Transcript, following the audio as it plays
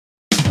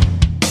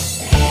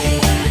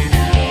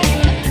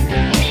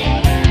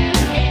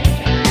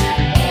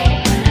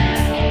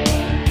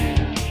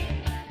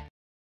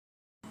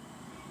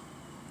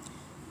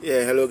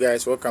Yeah, hello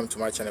guys, welcome to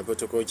my channel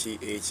Protocol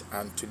GH.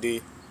 And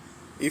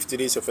if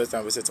today is your first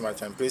time visiting my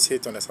channel, please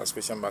hit on the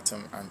subscription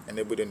button and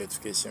enable the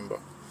notification bell.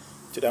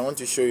 Today I want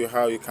to show you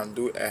how you can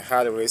do a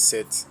hard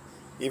reset.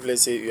 If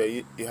let's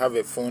say you have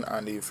a phone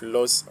and you've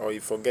lost or you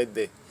forget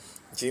the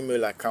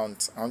Gmail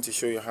account, I want to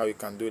show you how you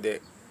can do the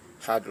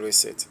hard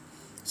reset.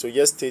 So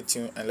just stay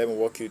tuned and let me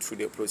walk you through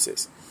the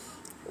process.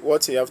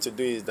 What you have to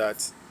do is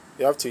that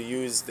you have to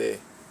use the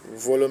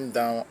volume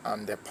down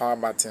and the power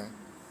button.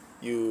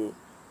 You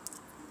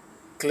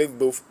click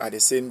both at the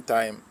same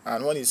time,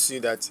 and when you see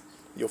that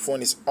your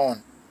phone is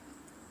on,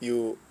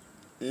 you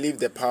leave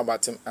the power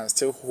button and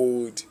still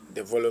hold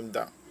the volume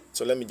down.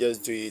 So let me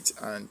just do it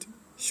and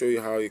show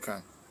you how you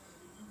can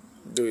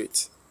do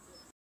it.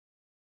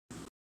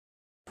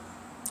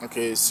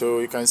 Okay, so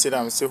you can see that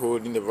I'm still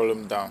holding the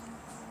volume down,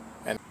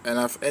 and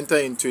I've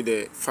entered into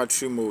the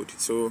factory mode.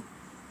 So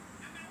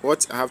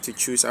what I have to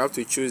choose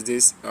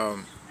this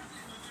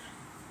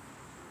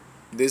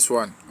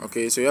one.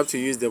 Okay, so you have to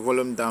use the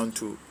volume down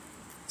to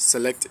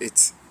select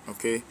it.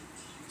 Okay,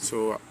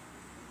 so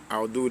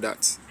I'll do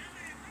that.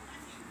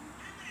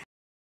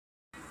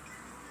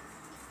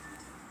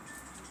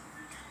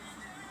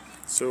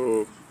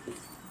 So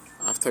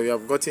after you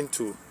have gotten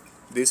to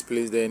this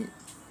place, then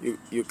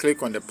you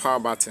click on the power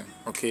button.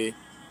 Okay,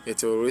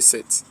 it will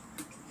reset.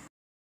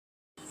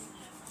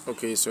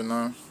 Okay, so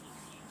now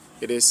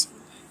it is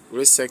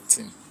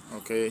resetting.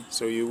 Okay,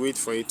 so you wait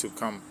for it to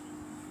come.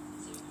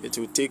 It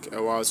will take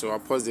a while, so I'll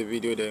pause the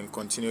video then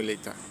continue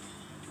later.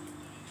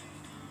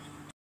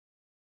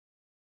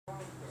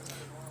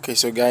 Okay,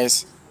 so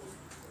guys,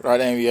 right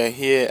now we are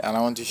here and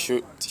I want to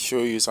show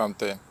you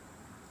something.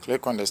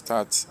 Click on the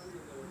start,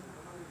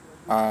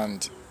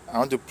 and I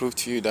want to prove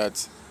to you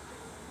that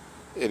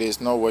it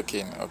is not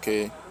working.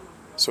 Okay,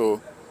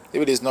 so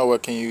if it is not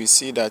working, you will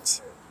see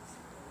that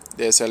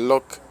there's a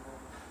lock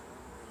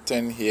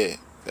thing here.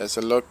 There's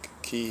a lock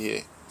key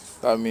here.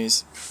 That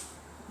means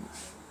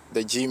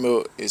the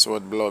Gmail is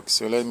what blocks.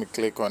 So let me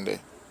click on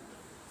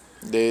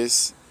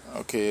this.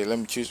 Okay, let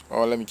me choose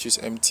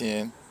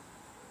MTN.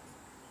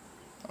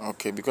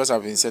 Okay, because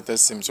I've inserted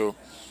SIM, so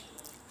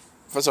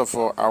first of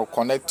all I'll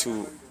connect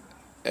to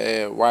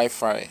a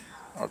Wi-Fi.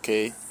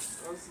 Okay,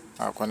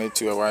 I'll connect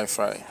to a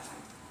Wi-Fi.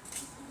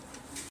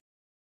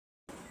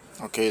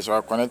 Okay, so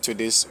I'll connect to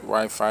this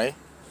Wi-Fi.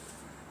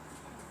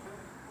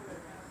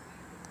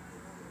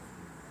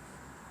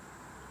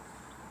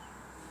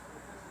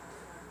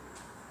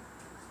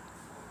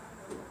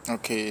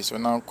 Okay, so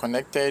now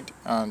connected,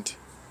 and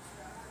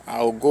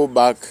I'll go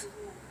back.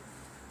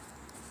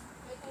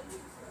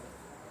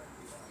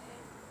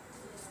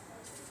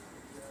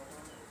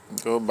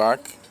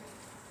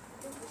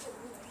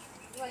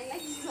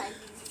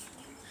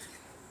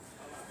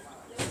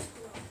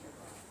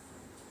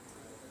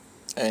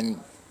 And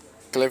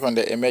click on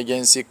the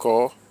emergency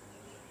call.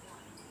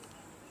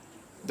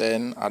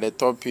 Then at the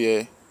top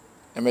here,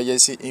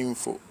 emergency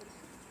info.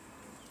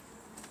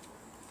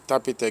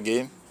 Tap it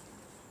again.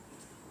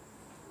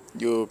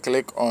 You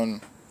click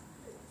on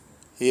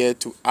here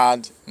to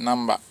add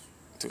number,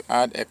 to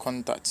add a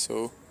contact.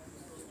 So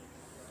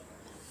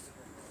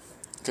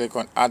click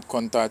on add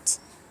contact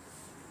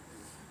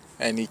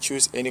and you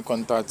choose any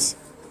contact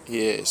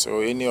here, so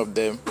any of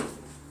them.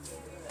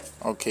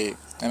 Okay,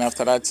 and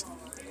after that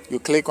you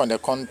click on the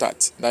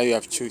contact that you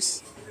have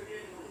choose.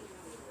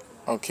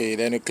 Okay,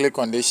 then you click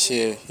on this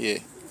share here,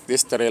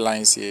 these three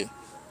lines here.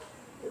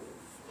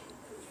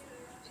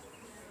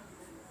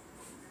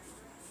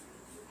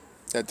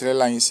 The three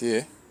lines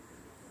here.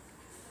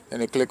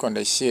 Then you click on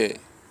the share.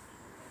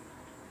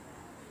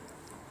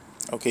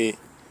 Okay,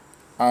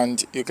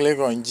 and you click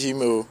on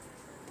Gmail.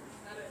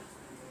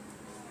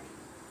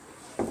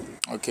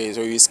 Okay,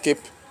 so you skip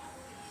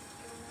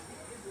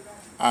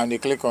and you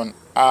click on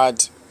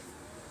add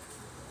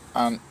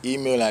an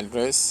email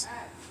address.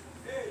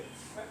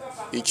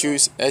 You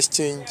choose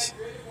Exchange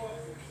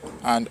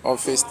and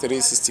Office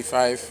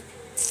 365.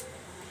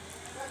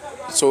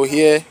 So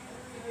here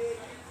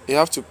you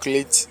have to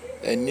create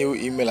a new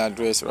email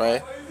address,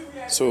 right?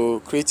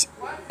 So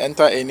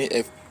enter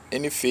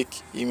any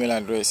fake email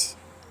address.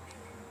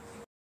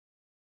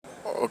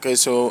 Okay,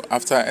 so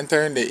after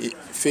entering the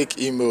fake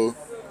email,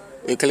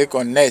 you click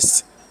on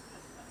next.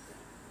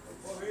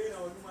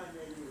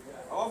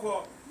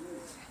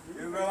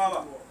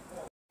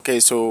 Okay,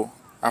 so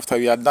after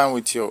you are done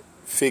with your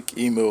fake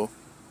email,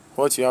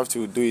 what you have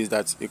to do is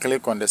that you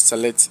click on the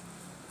select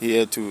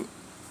here to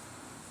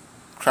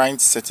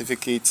client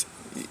certificate.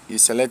 You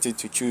select it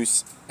to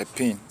choose a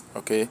pin.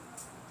 Okay,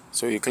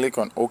 so you click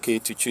on OK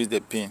to choose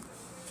the pin.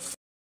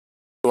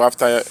 So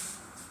after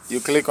you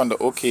click on the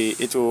OK,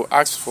 it will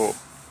ask for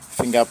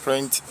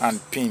fingerprint and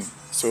pin.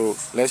 So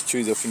let's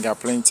choose the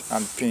fingerprint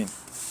and pin.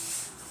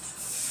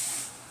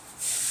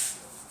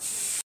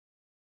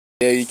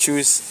 Here you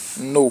choose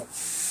no,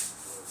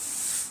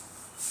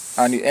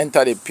 and you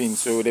enter the pin.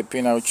 So the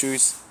pin, I'll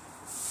choose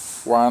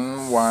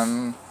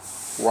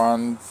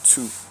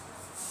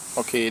 1112.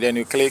 Okay, then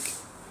you click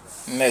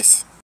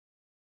next.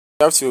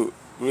 You have to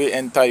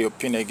re-enter your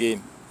pin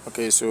again.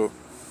 Okay, so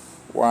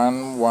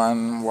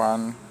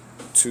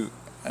 1112,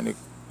 and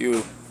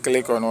you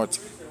click on what?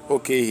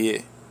 OK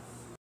here.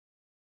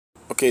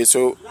 Okay,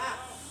 so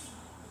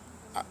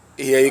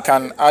here you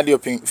can add your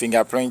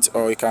fingerprint,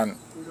 or you can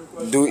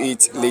do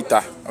it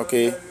later.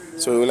 Okay,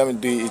 so let me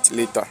do it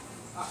later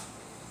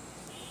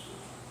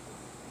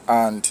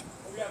and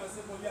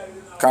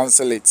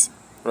cancel it,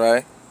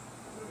 right?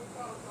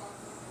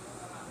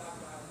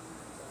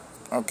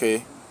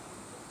 Okay,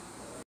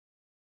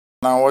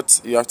 now what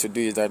you have to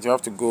do is that you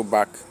have to go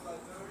back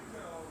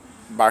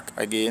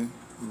again,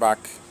 back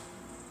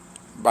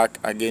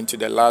again to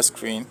the last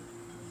screen,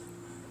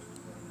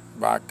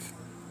 back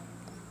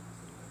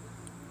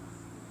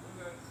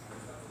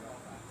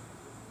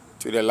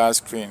to the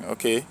last screen.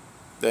 Okay,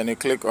 then you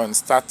click on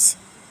start,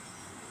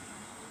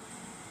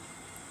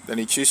 then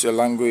you choose your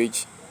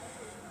language,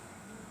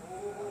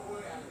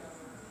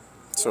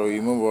 so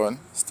you move on,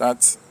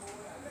 start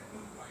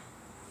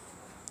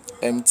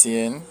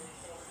MTN,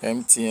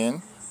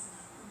 MTN.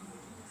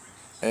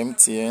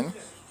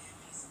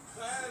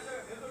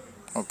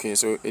 Okay,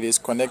 so it is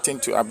connecting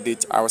to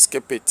update. I'll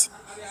skip it.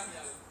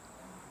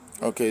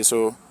 Okay,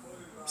 so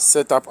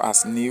set up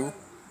as new.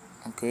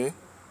 Okay,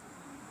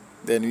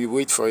 then we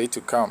wait for it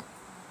to come.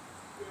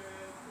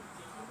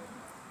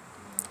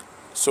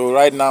 So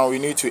right now we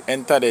need to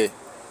enter the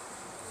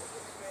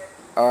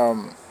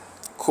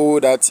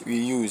code that we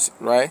use,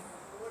 right?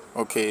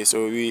 Okay,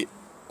 so we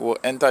will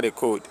enter the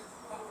code.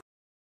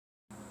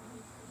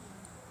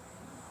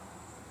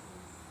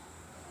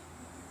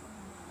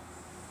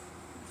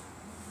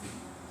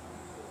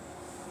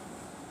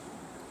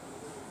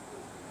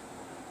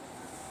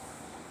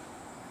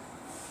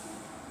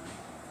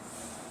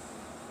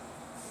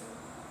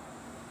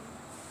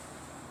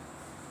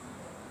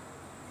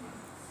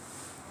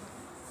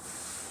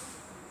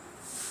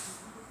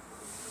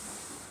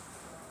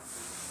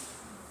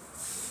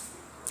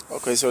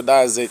 Okay, so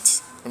that's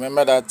it.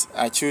 Remember that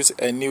I choose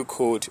a new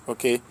code.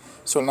 Okay,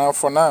 so now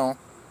for now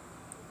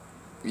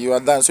you are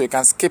done, so you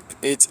can skip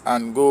it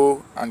and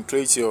go and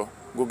create your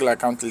Google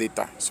account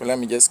later. So let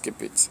me just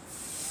skip it.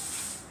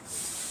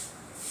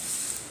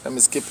 Let me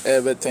skip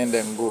everything,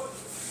 then go.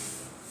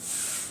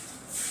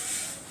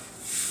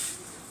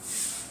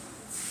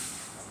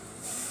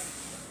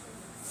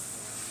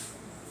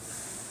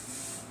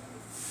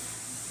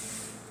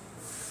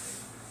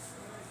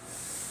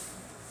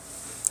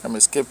 Let me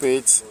skip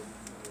it.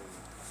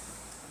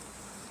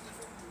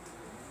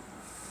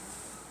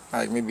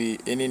 Like maybe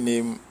any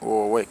name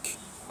will work.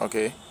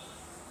 Okay.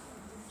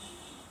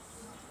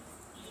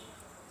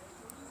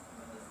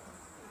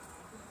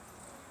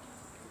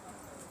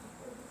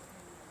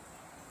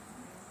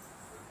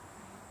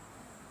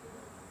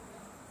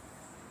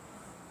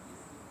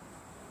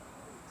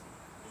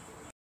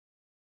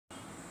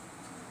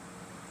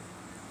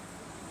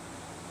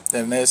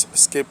 Then next,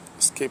 skip,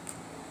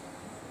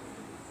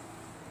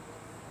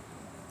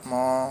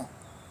 more,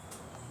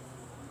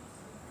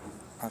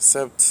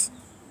 accept,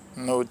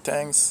 no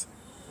thanks.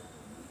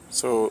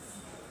 So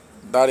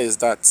that is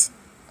that.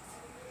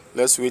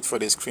 Let's wait for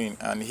the screen,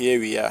 and here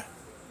we are.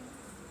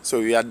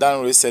 So we are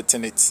done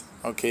resetting it.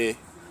 Okay,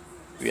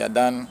 we are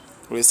done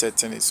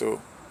resetting it.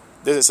 So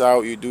this is how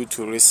you do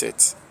to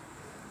reset.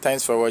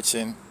 Thanks for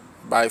watching.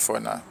 Bye for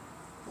now.